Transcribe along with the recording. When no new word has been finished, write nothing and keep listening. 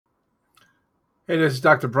Hey, this is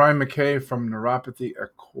Dr. Brian McKay from Neuropathy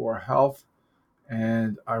at Core Health,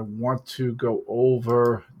 and I want to go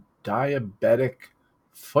over diabetic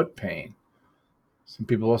foot pain. Some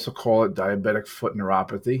people also call it diabetic foot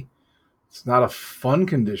neuropathy. It's not a fun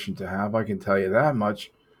condition to have, I can tell you that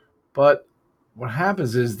much, but what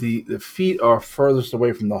happens is the feet are furthest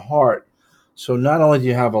away from the heart. So not only do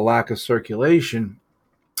you have a lack of circulation,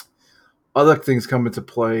 other things come into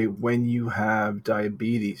play when you have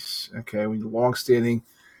diabetes. Okay, when you're long-standing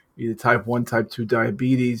either type 1, type 2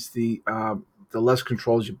 diabetes, the less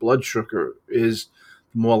controlled your blood sugar is,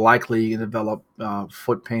 the more likely you develop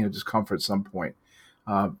foot pain or discomfort at some point.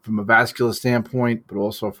 From a vascular standpoint, but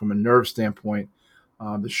also from a nerve standpoint,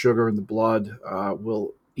 the sugar in the blood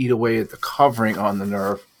will eat away at the covering on the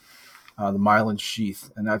nerve, the myelin sheath,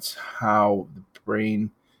 and that's how the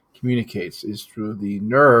brain communicates, is through the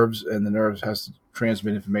nerves, and the nerves has to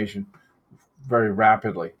transmit information very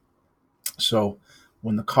rapidly. So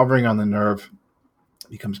when the covering on the nerve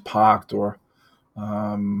becomes pocked or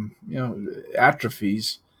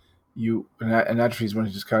atrophies, and atrophies when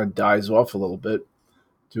it just kind of dies off a little bit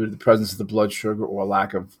due to the presence of the blood sugar or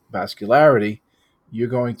lack of vascularity, you're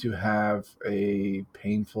going to have a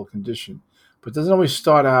painful condition. But it doesn't always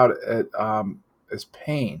start out as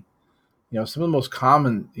pain. Some of the most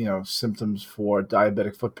common symptoms for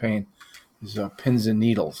diabetic foot pain is pins and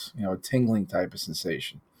needles, a tingling type of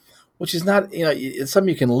sensation, which is not, it's something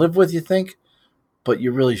you can live with, you think, but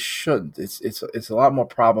you really shouldn't. It's a lot more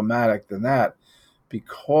problematic than that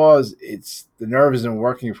because it's the nerve isn't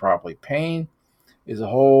working properly. Pain is a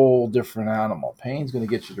whole different animal. Pain's going to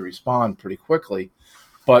get you to respond pretty quickly,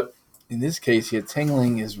 but in this case, here,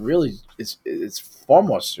 tingling is really it's far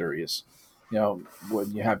more serious.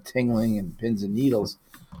 When you have tingling and pins and needles.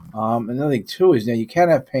 Another thing too is you can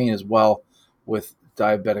have pain as well with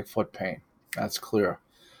diabetic foot pain. That's clear.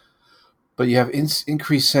 But you have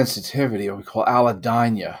increased sensitivity, or we call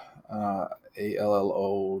allodynia,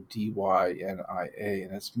 AllodYnia,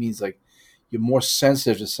 and that means like you're more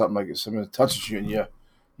sensitive to something. Like if someone touches you and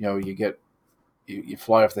you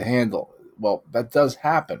fly off the handle. Well, that does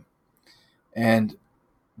happen, and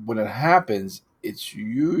when it happens, it's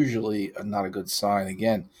usually not a good sign.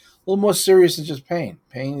 Again, a little more serious than just pain.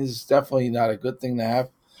 Pain is definitely not a good thing to have,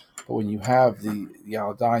 but when you have the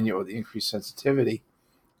allodynia or the increased sensitivity,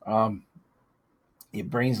 um, your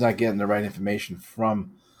brain's not getting the right information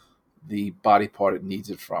from the body part it needs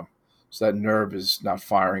it from. So that nerve is not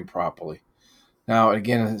firing properly. Now,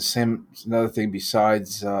 again, same another thing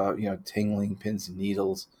besides tingling, pins and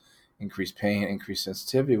needles, increased pain, increased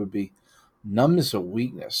sensitivity would be numbness or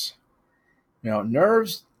weakness.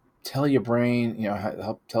 Nerves tell your brain,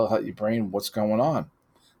 help tell your brain what's going on.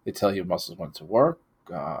 They tell your muscles when to work,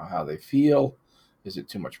 how they feel. Is it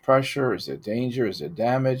too much pressure? Is there danger? Is there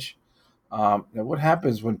damage? What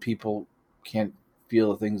happens when people can't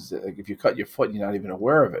feel the things that, like if you cut your foot and you're not even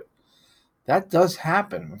aware of it? That does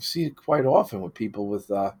happen. We see it quite often with people with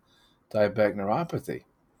diabetic neuropathy.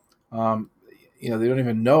 Um, they don't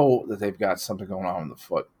even know that they've got something going on in the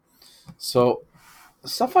foot. So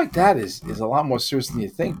stuff like that is a lot more serious than you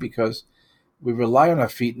think because we rely on our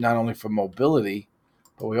feet not only for mobility,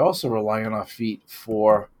 but we also rely on our feet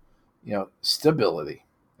for stability.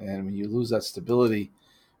 And when you lose that stability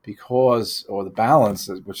or the balance,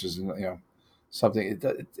 which is something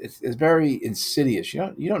it's very insidious.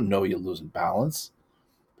 You don't know you're losing balance,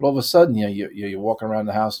 but all of a sudden you're walking around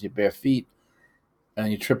the house in your bare feet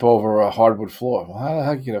and you trip over a hardwood floor. Well, how the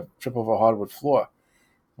heck are you gonna trip over a hardwood floor?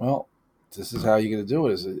 Well, this is how you're gonna do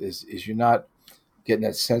it. Is you're not getting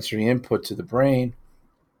that sensory input to the brain,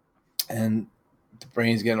 and the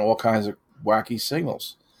brain's getting all kinds of wacky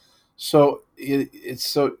signals. So it's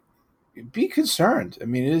so be concerned. I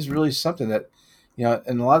mean, it is really something that,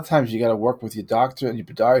 and a lot of times you got to work with your doctor and your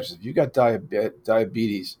podiatrist. If you got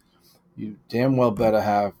diabetes, you damn well better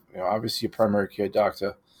have, obviously your primary care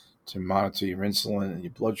doctor to monitor your insulin and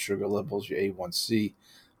your blood sugar levels, your A1C,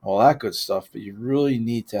 all that good stuff. But you really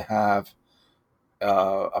need to have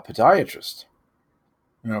a podiatrist.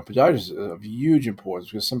 Podiatrist is of huge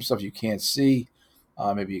importance because some stuff you can't see,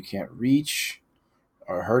 maybe you can't reach,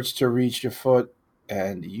 or hurts to reach your foot,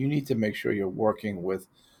 and you need to make sure you're working with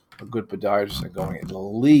a good podiatrist and going at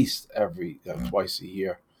least every twice a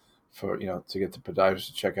year for to get the podiatrist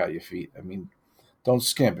to check out your feet. I mean, don't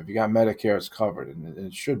skimp. If you got Medicare, it's covered, and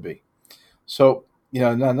it should be. So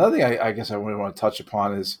another thing I guess I really want to touch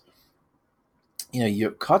upon is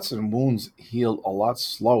your cuts and wounds heal a lot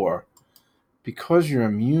slower because your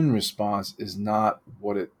immune response is not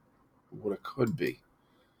what it could be.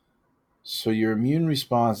 So your immune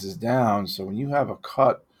response is down. So when you have a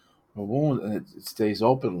cut a wound and it stays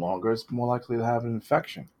open longer, it's more likely to have an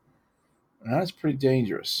infection, and that's pretty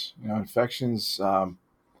dangerous. Infections.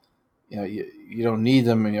 You don't need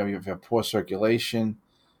them. If you have poor circulation,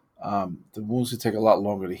 the wounds can take a lot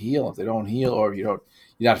longer to heal. If they don't heal, or if you're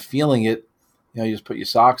not feeling it, you just put your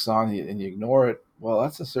socks on and you ignore it. Well,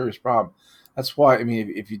 that's a serious problem. That's why, I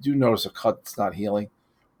mean, if you do notice a cut that's not healing,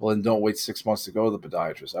 well, then don't wait 6 months to go to the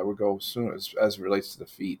podiatrist. I would go soon as it relates to the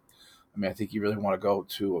feet. I mean, I think you really want to go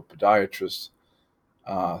to a podiatrist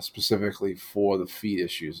specifically for the feet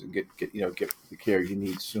issues and get the care you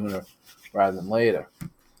need sooner rather than later.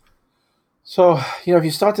 So, if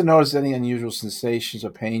you start to notice any unusual sensations or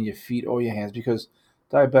pain in your feet or your hands, because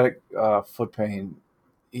diabetic foot pain,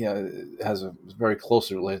 is very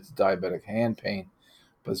closely related to diabetic hand pain,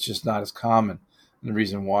 but it's just not as common. And the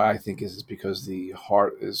reason why I think is because the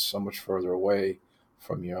heart is so much further away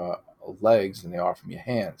from your legs than they are from your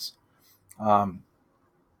hands. Um,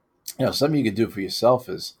 Something you could do for yourself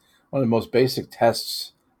is one of the most basic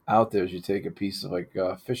tests out there is you take a piece of like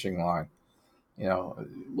fishing line, a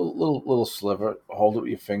little sliver, hold it with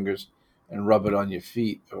your fingers, and rub it on your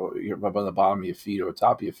feet, or you rub on the bottom of your feet or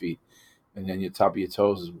top of your feet, and then your top of your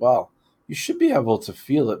toes as well. You should be able to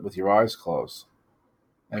feel it with your eyes closed.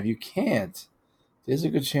 And if you can't, there's a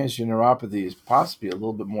good chance your neuropathy is possibly a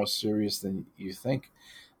little bit more serious than you think.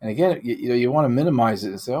 And again, you want to minimize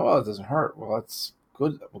it and say, "Oh, it doesn't hurt." Well, that's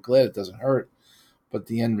good. We're glad it doesn't hurt, but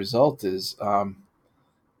the end result is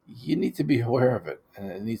you need to be aware of it, and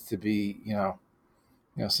it needs to be,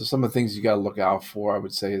 so some of the things you got to look out for, I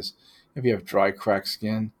would say, is if you have dry, cracked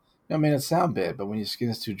skin. It may not sound bad, but when your skin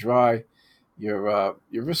is too dry, your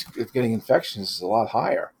risk of getting infections is a lot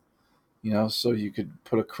higher. So you could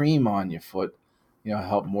put a cream on your foot,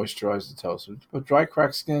 help moisturize the toes. But dry,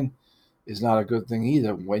 cracked skin is not a good thing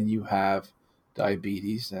either when you have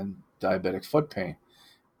diabetes and diabetic foot pain.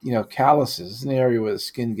 Calluses is an area where the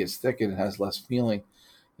skin gets thick and it has less feeling.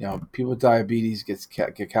 People with diabetes get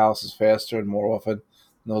calluses faster and more often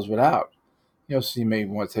than those without. So you may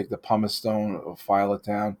want to take the pumice stone or file it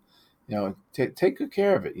down. Take good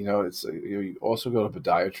care of it. You also go to a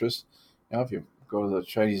podiatrist. If you go to the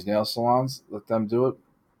Chinese nail salons, let them do it.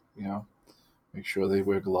 You know, make sure they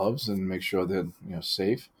wear gloves and make sure they're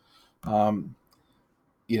safe. Um,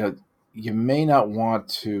 you know, you may not want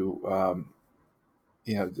to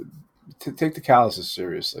take the calluses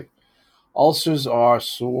seriously. Ulcers are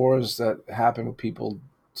sores that happen with people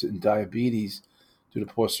in diabetes due to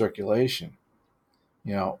poor circulation.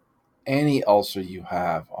 You know, any ulcer you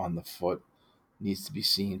have on the foot needs to be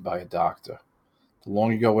seen by a doctor. The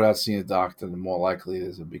longer you go without seeing a doctor, the more likely it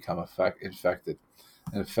is to become infected.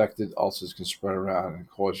 And infected ulcers can spread around and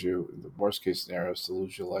cause you, in the worst case scenarios, to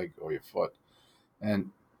lose your leg or your foot.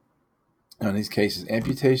 And in these cases,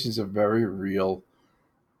 amputation is a very real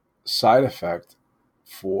side effect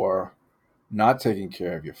for not taking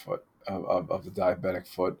care of your foot, of the diabetic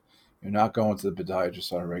foot. You're not going to the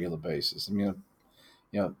podiatrist on a regular basis. I mean,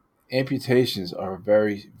 you know, amputations are a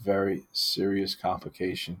very, very serious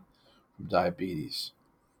complication from diabetes.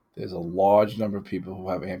 There's a large number of people who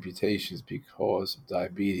have amputations because of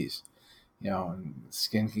diabetes. And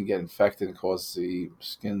skin can get infected and cause the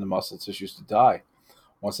skin and the muscle tissues to die.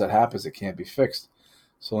 Once that happens, it can't be fixed.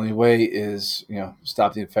 So the only way is,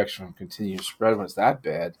 stop the infection from continuing to spread when it's that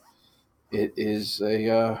bad. It is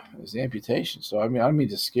the amputation. So I mean, I don't mean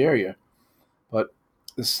to scare you, but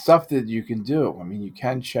the stuff that you can do. I mean, you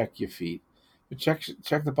can check your feet. You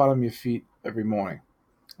check the bottom of your feet every morning,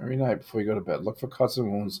 every night before you go to bed. Look for cuts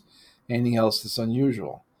and wounds, anything else that's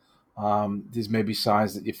unusual. These may be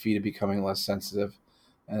signs that your feet are becoming less sensitive,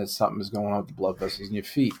 and that something is going on with the blood vessels in your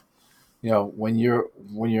feet. When you're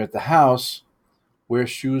at the house, wear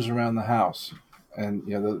shoes around the house, and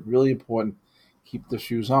they're really important. Keep the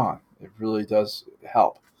shoes on. It really does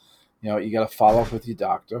help. You got to follow up with your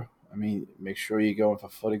doctor. I mean, make sure you go in for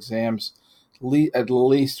foot exams at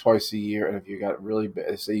least twice a year. And if you got really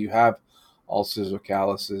bad, say you have ulcers or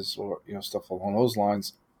calluses or stuff along those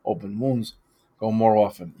lines, open wounds, go more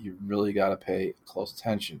often. You really got to pay close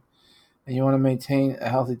attention, and you want to maintain a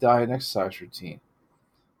healthy diet and exercise routine.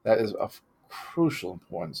 That is of crucial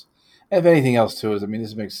importance. And if anything else too is, I mean,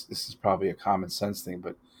 this is probably a common sense thing,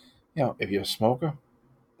 but if you're a smoker,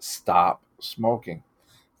 stop smoking.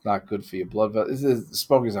 It's not good for your blood vessels.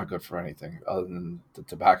 Smoking is not good for anything other than the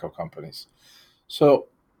tobacco companies. So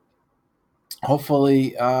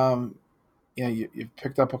hopefully, you've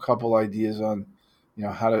picked up a couple ideas on,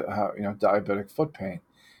 how diabetic foot pain.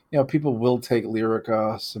 People will take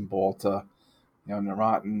Lyrica, Cymbalta,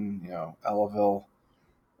 Neurontin, Elavil.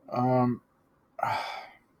 Um,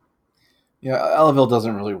 Elavil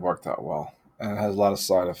doesn't really work that well, and it has a lot of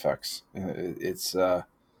side effects. It's you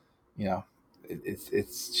know,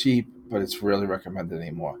 it's cheap, but it's rarely recommended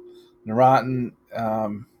anymore. Neurontin,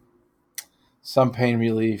 some pain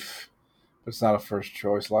relief, but it's not a first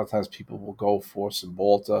choice. A lot of times people will go for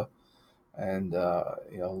Cymbalta and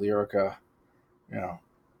Lyrica, you know,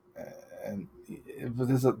 and but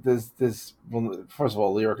there's well, first of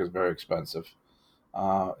all, Lyrica is very expensive.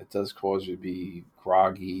 It does cause you to be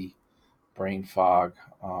groggy, brain fog,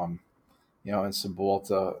 and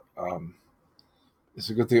Cymbalta. It's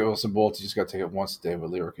a good thing with Cymbalta. You just got to take it once a day.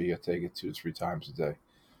 With Lyrica, you got to take it 2 to 3 times a day.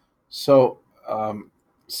 So,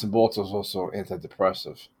 Cymbalta is also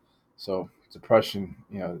antidepressive. So, depression,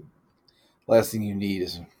 last thing you need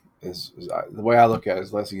is the way I look at it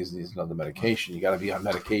is last thing is needs another medication. You got to be on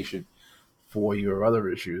medication for your other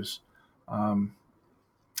issues. Um,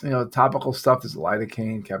 topical stuff is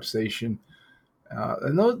lidocaine, capsaicin,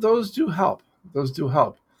 and those do help. Those do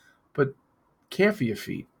help, but care for your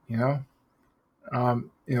feet. The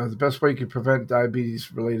best way you can prevent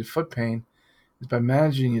diabetes-related foot pain is by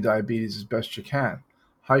managing your diabetes as best you can.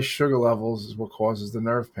 High sugar levels is what causes the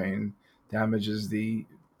nerve pain, damages the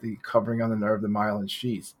covering on the nerve, the myelin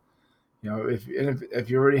sheath. If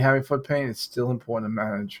you're already having foot pain, it's still important to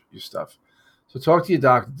manage your stuff. So talk to your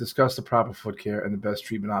doctor, discuss the proper foot care and the best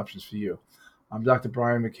treatment options for you. I'm Dr.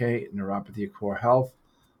 Brian McKay, Neuropathy at Core Health.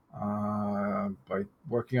 By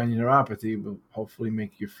working on your neuropathy, will hopefully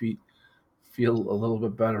make your feet feel a little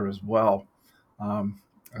bit better as well,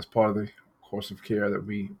 as part of the course of care that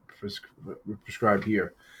we prescribe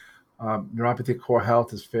here. Neuropathy Core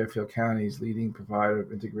Health is Fairfield County's leading provider of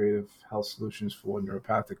integrative health solutions for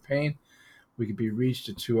neuropathic pain. We can be reached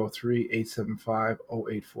at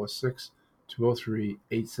 203-875-0846,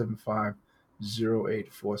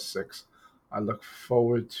 203-875-0846. I look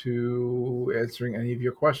forward to answering any of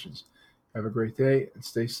your questions. Have a great day and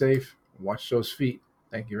stay safe. Watch those feet.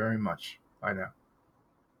 Thank you very much. Bye now.